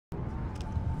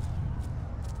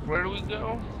Where do we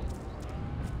go?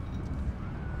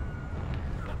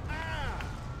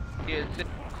 Yeah,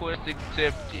 quest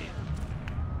accepted.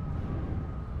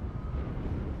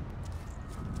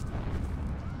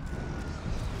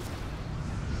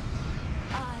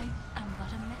 I am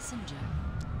but a messenger.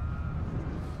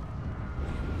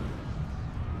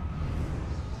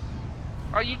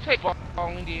 Oh, you take long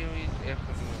damage, effing.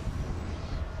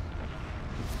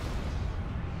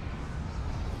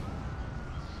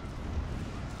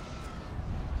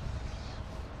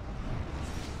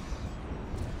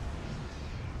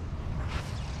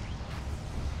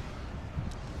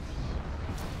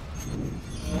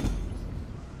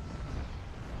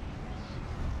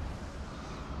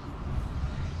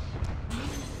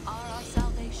 Are our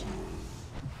salvation.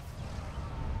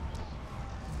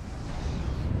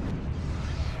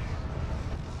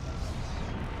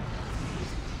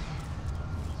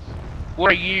 What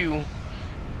are you?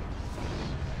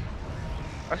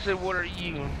 I said, what are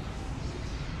you?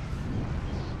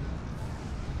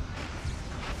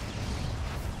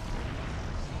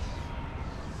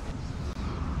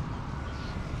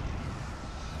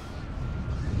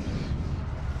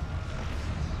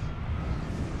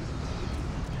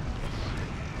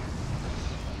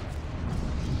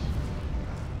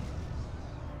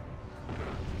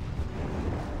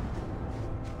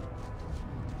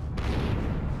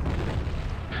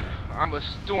 I'm a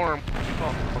storm.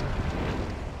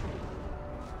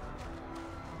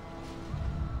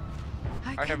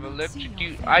 I have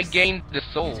electrocuted. I gained the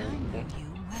soul. But I know you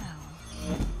well.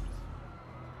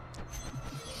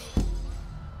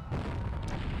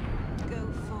 Go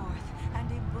forth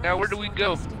and embrace Now where do we your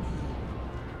go? destiny.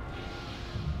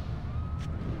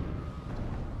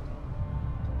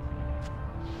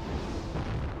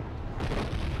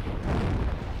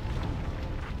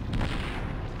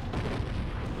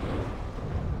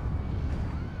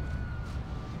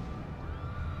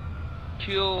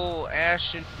 Kill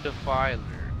Ashen Defiler.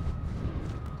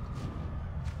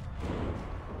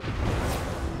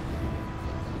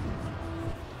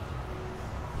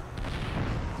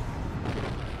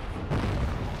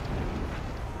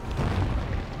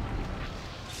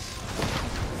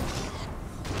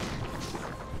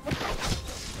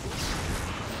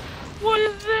 What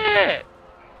is that?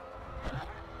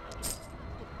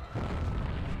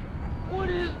 What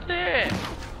is that?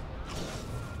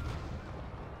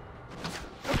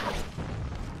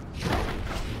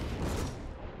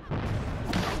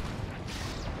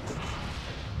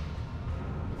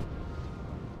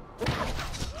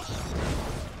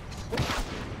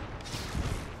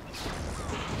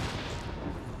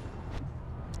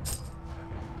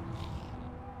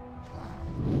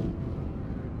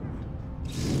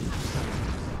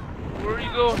 Where are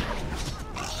you going?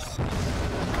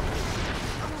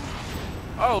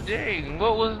 Oh dang,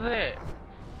 what was that?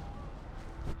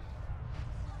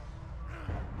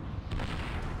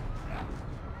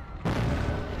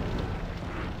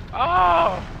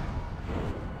 Oh!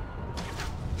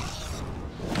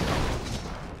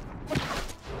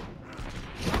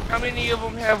 How many of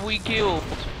them have we killed?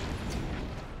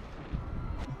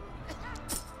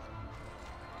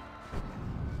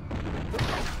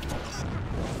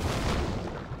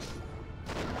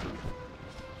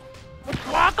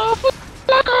 Waka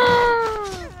flocka!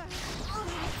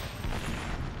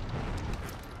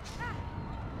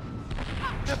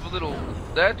 Have a little.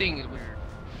 That thing is weird.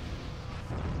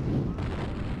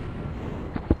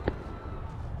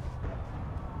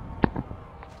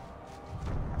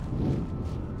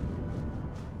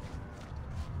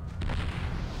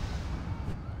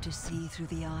 To see through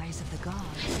the eyes of the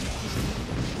gods.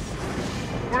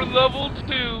 We're level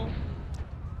 2.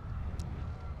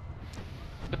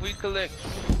 If we collect.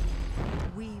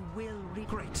 We will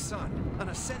Great son, and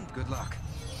ascend good luck.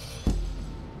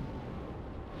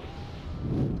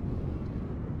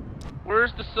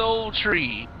 Where's the soul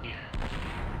tree?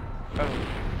 Oh.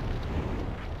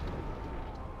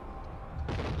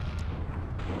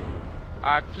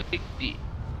 I clicked it.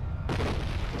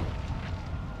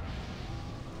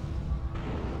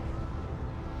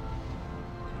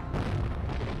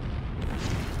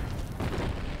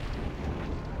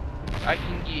 I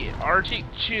can get Arctic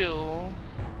Chill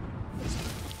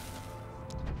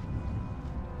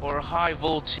or high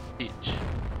voltage,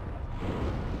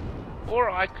 or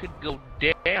I could go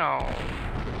down.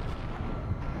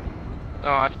 Oh,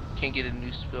 I can't get a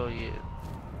new spell yet.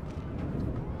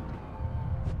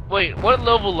 Wait, what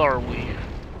level are we?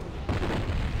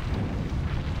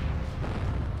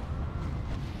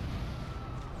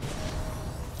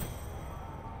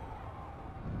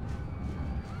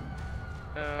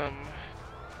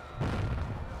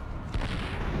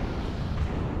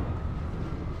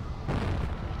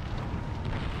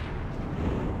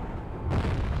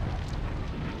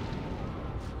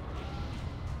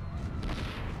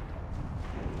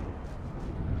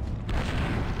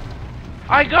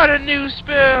 I got a new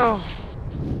spell!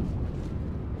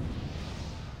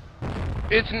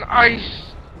 It's an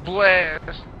ice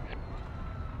blast.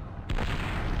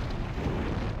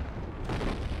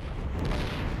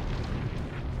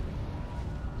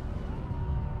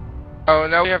 Oh,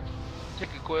 now we have to take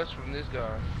a quest from this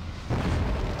guy.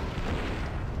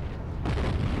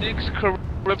 6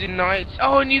 corrupted knights.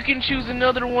 Oh, and you can choose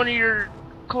another one of your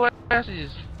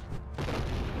classes.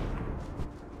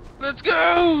 Let's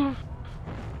go!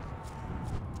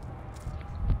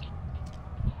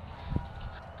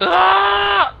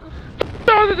 Ah!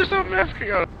 Oh, there's something after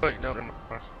you. Oh, wait, no, never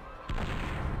mind.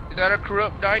 Is that a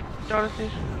corrupt knight,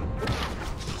 Jonathan?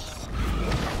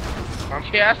 I'm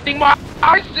casting my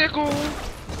icicle!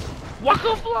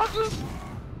 Waka flocka!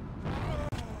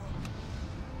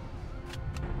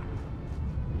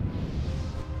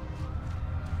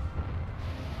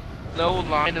 No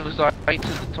line of sight to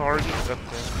the target.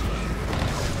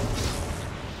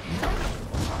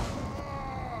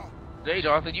 Hey,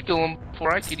 Jonathan, you kill him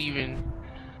before I could even.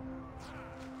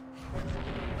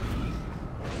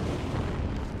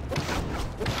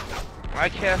 I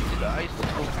casted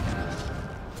icicle.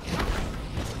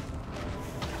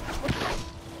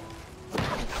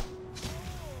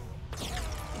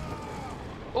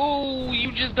 Oh,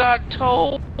 you just got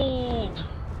told.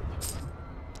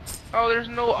 Oh, there's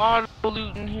no auto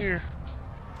loot in here.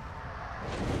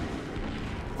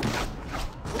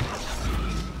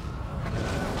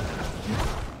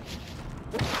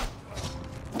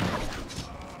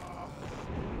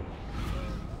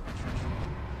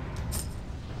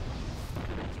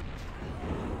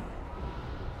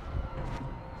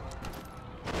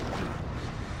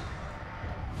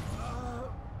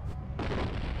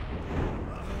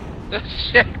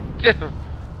 Check them.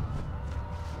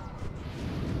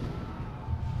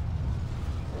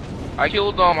 I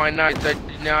killed all my knights.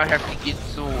 Now I have to get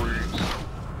swords.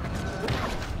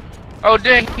 Oh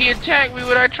dang! He attacked me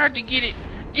when I tried to get it.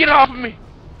 Get off me!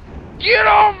 Get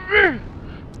off me!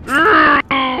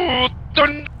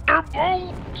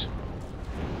 Thunderbolt!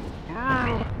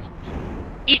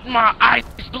 Eat my ice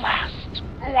blast!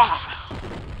 Wow!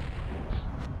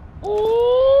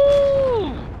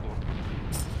 Ooh!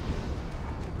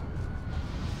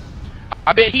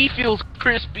 I bet he feels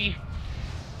crispy.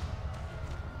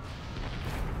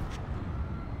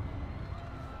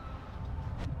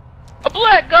 A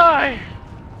black guy!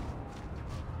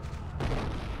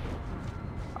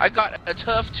 I got a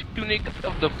tough tunic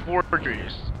of the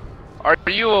fortress. Are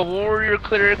you a warrior,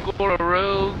 cleric, or a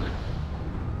rogue?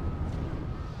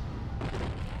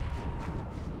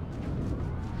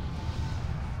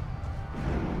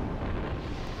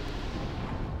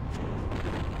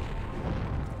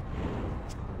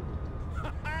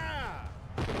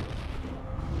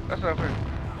 That's not fair.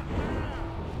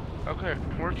 Okay,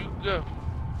 where'd you go?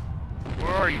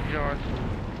 Where are you, John?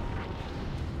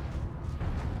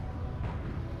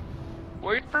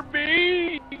 Wait for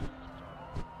me!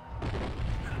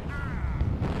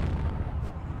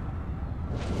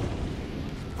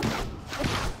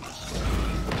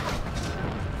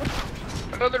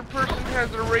 Another person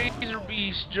has a razor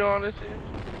beast, Jonathan.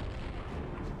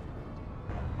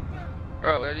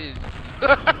 Oh, that is.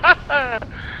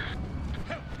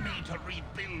 Help me to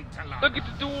rebuild Talar. Look at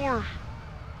the door.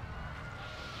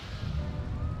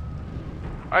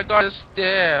 I got a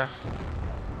staff.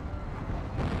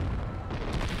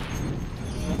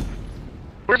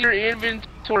 Where's your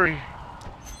inventory?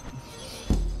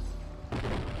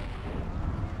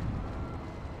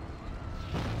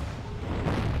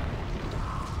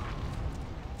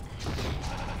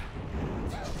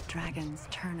 The dragons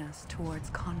turn us towards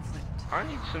conflict. I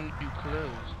need some new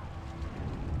clothes.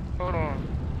 Hold on.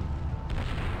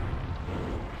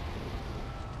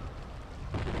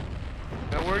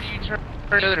 Now where do you turn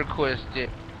another quest in?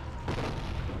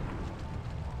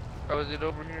 Oh, is it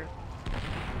over here?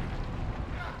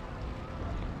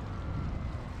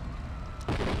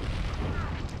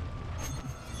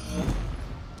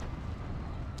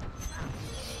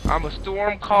 I'm a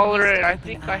storm caller, and I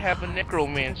think I have a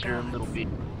necromancer a little bit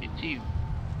too.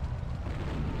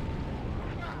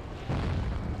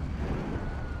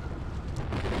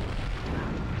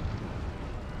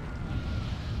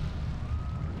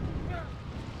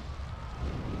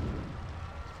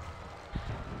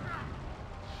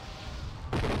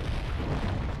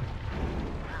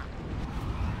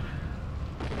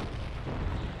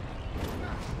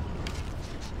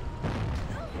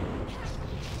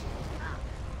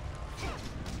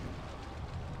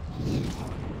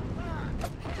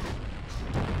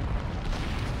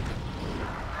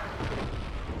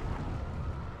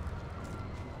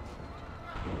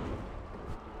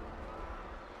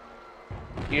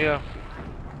 Yeah.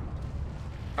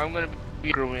 I'm gonna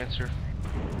be a romancer.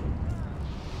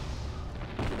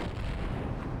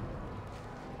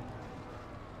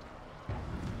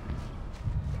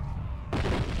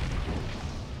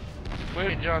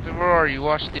 Wait, Jonathan, where are you?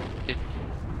 Watch it.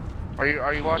 Are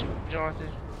you watching, Jonathan?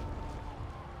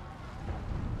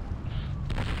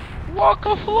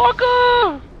 Waka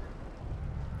flocka!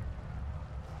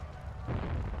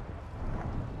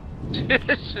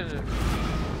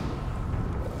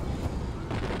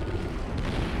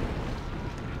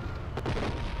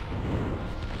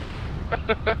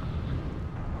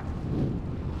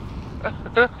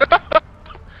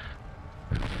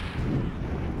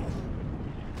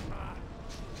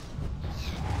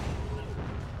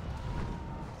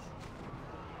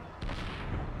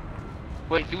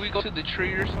 Wait, do we go to the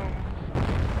tree or something?